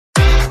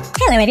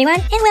Hello, everyone,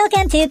 and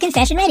welcome to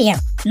Confession Radio.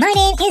 My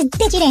name is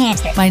Bitchy the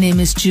Hamster. My name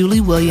is Julie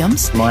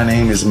Williams. My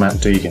name is Matt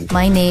Deegan.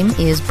 My name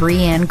is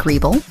Brianne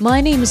Griebel. My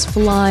name is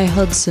Fly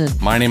Hudson.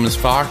 My name is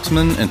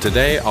Foxman, and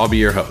today I'll be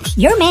your host.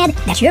 You're mad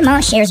that your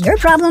mom shares your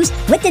problems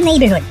with the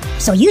neighborhood,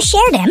 so you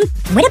share them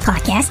with a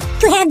podcast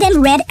to have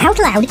them read out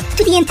loud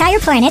to the entire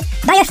planet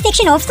by a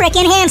fictional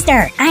frickin'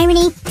 hamster.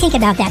 Irony? Think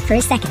about that for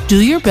a second.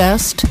 Do your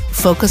best.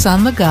 Focus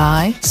on the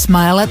guy.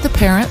 Smile at the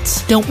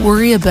parents. Don't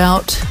worry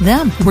about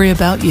them. Worry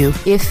about you.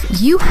 If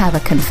you have a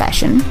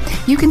confession,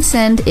 you can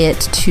send it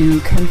to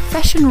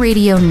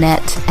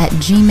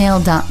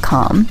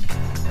confessionradionet@gmail.com.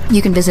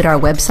 You can visit our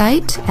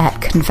website at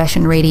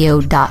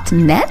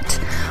confessionradio.net,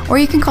 or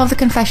you can call the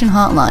Confession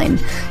Hotline,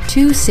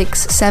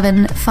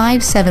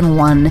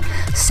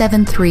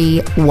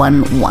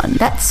 267-571-7311.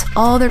 That's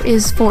all there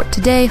is for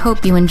today.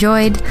 Hope you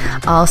enjoyed.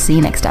 I'll see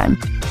you next time.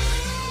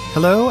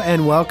 Hello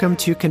and welcome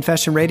to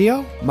Confession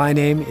Radio. My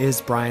name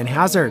is Brian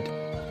Hazard.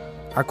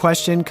 Our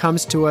question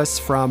comes to us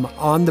from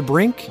On the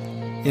Brink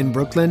in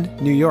Brooklyn,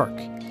 New York.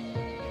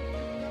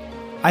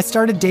 I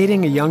started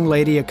dating a young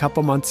lady a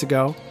couple months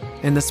ago,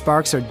 and the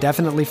sparks are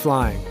definitely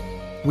flying.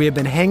 We have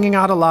been hanging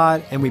out a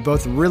lot, and we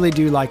both really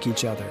do like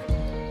each other.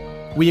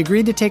 We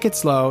agreed to take it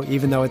slow,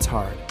 even though it's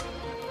hard.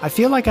 I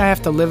feel like I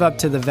have to live up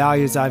to the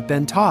values I've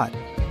been taught.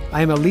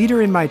 I am a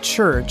leader in my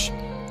church,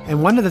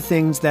 and one of the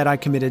things that I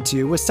committed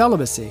to was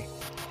celibacy.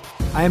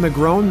 I am a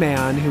grown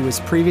man who was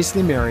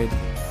previously married,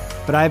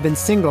 but I have been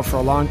single for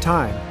a long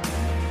time.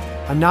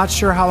 I'm not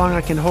sure how long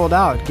I can hold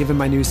out given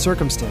my new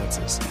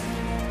circumstances.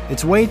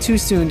 It's way too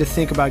soon to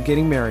think about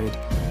getting married,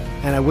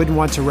 and I wouldn't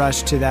want to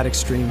rush to that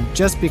extreme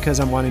just because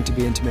I'm wanting to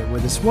be intimate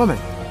with this woman.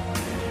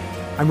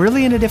 I'm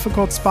really in a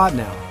difficult spot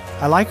now.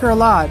 I like her a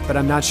lot, but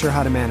I'm not sure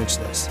how to manage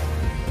this.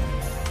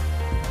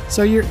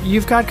 So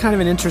you've got kind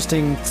of an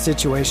interesting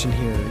situation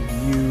here.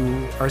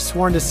 You are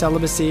sworn to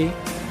celibacy,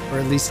 or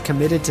at least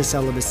committed to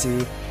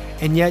celibacy,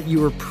 and yet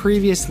you were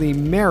previously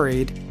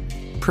married,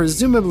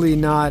 presumably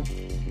not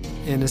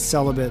in a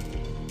celibate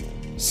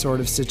sort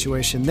of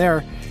situation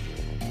there.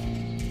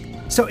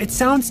 So it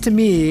sounds to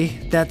me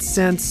that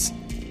since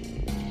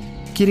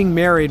getting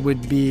married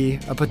would be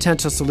a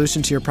potential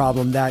solution to your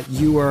problem, that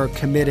you are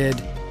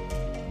committed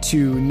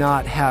to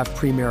not have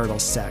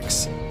premarital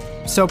sex.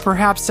 So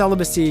perhaps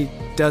celibacy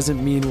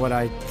doesn't mean what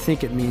I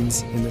think it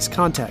means in this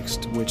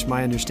context, which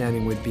my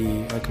understanding would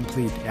be a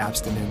complete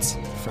abstinence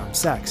from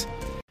sex.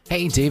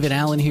 Hey, David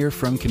Allen here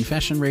from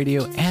Confession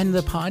Radio and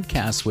the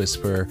Podcast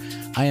Whisperer.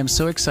 I am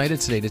so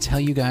excited today to tell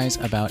you guys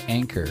about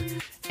Anchor.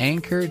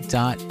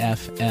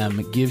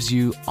 Anchor.fm gives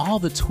you all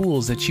the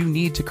tools that you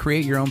need to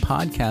create your own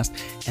podcast,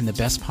 and the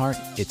best part,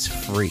 it's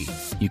free.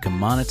 You can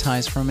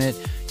monetize from it.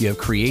 You have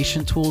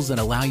creation tools that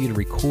allow you to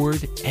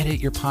record,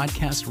 edit your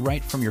podcast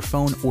right from your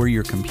phone or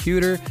your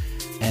computer,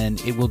 and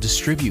it will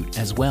distribute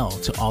as well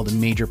to all the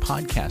major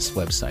podcast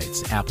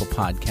websites, Apple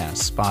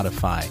Podcasts,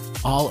 Spotify,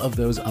 all of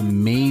those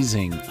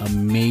amazing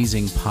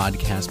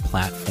podcast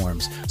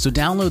platforms. So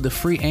download the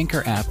free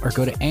Anchor app or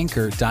go to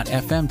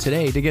anchor.fm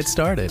today to get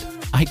started.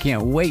 I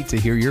can't wait to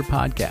hear your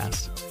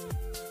podcast.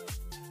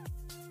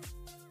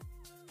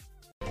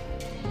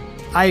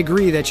 I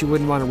agree that you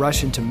wouldn't want to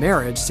rush into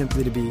marriage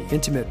simply to be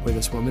intimate with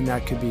this woman.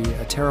 That could be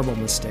a terrible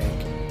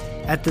mistake.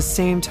 At the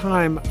same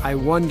time, I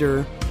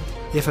wonder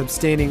if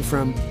abstaining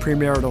from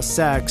premarital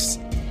sex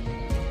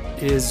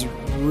is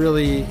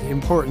really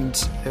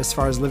important as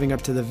far as living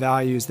up to the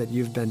values that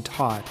you've been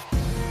taught.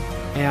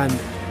 And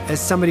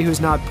as somebody who's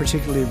not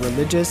particularly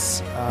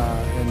religious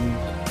and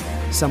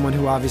someone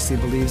who obviously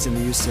believes in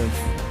the use of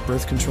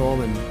birth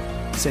control and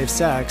safe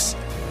sex,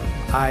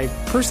 I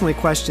personally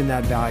question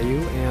that value,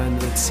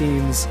 and it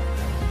seems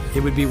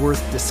it would be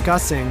worth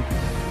discussing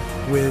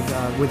with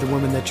the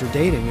woman that you're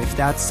dating. If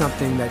that's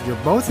something that you're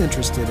both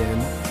interested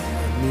in,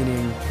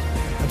 meaning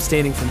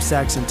abstaining from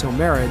sex until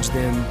marriage,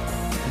 then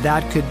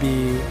that could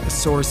be a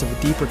source of a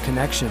deeper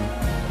connection.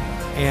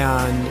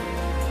 And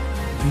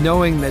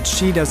knowing that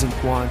she doesn't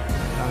want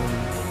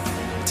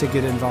to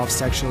get involved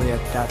sexually at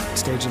that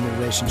stage in the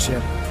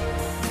relationship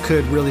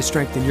could really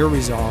strengthen your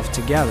resolve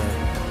together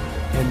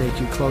and make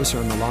you closer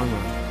in the long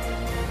run.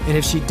 And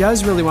if she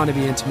does really want to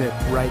be intimate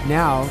right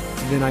now,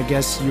 then I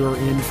guess you're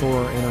in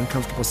for an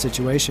uncomfortable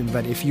situation.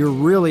 But if you're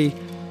really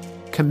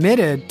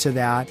committed to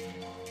that,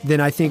 then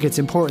I think it's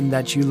important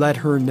that you let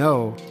her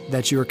know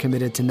that you are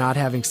committed to not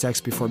having sex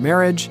before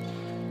marriage,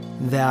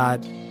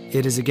 that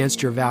it is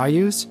against your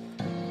values,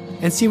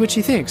 and see what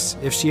she thinks.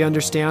 If she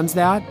understands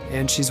that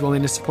and she's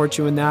willing to support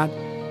you in that,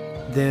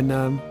 then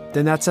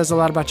that says a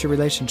lot about your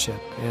relationship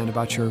and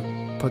about your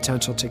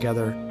potential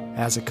together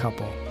as a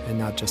couple and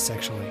not just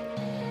sexually.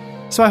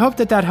 So I hope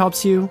that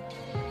helps you.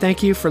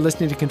 Thank you for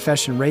listening to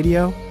Confession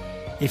Radio.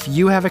 If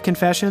you have a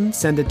confession,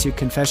 send it to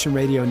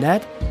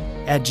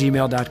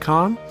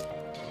confessionradionet@gmail.com.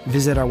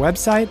 Visit our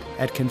website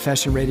at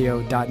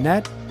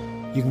confessionradio.net.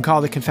 You can call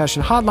the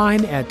Confession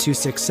Hotline at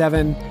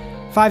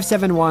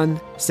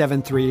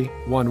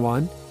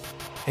 267-571-7311.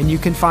 And you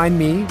can find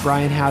me,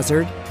 Brian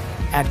Hazard,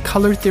 at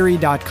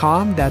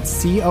colortheory.com. That's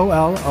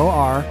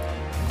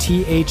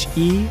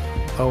COLORTHEORY.com.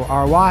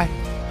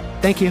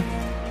 Thank you.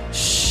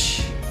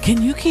 Shh.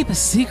 Can you keep a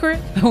secret?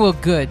 Well,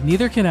 good.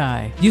 Neither can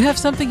I. You have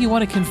something you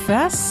want to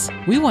confess?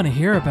 We want to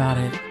hear about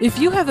it. If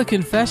you have a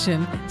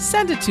confession,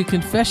 send it to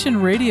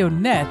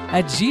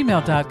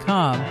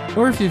confessionradionet@gmail.com.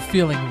 Or if you're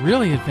feeling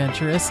really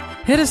adventurous,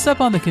 hit us up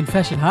on the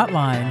confession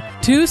hotline,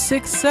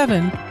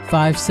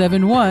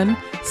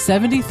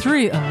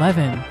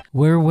 267-571-7311.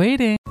 We're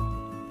waiting.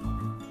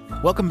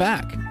 Welcome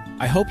back.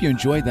 I hope you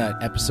enjoyed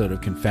that episode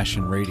of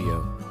Confession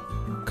Radio.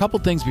 A couple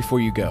things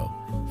before you go.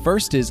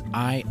 First is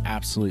I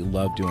absolutely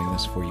love doing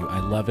this for you.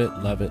 I love it,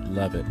 love it,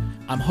 love it.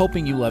 I'm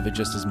hoping you love it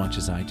just as much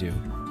as I do.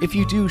 If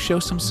you do, show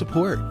some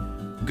support.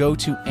 Go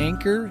to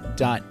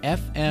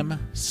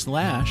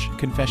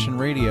anchor.fm/Confession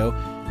Radio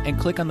and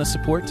click on the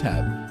support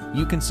tab.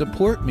 You can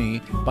support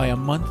me by a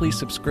monthly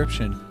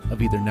subscription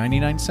of either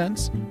 99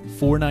 cents,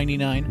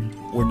 $4.99,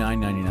 or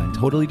 $9.99.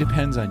 Totally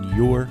depends on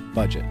your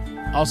budget.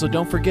 Also,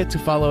 don't forget to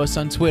follow us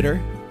on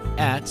Twitter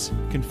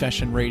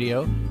 @Confession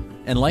Radio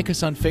and like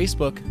us on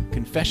Facebook,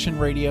 Confession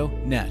Radio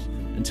Net.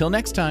 Until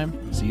next time,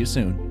 see you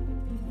soon.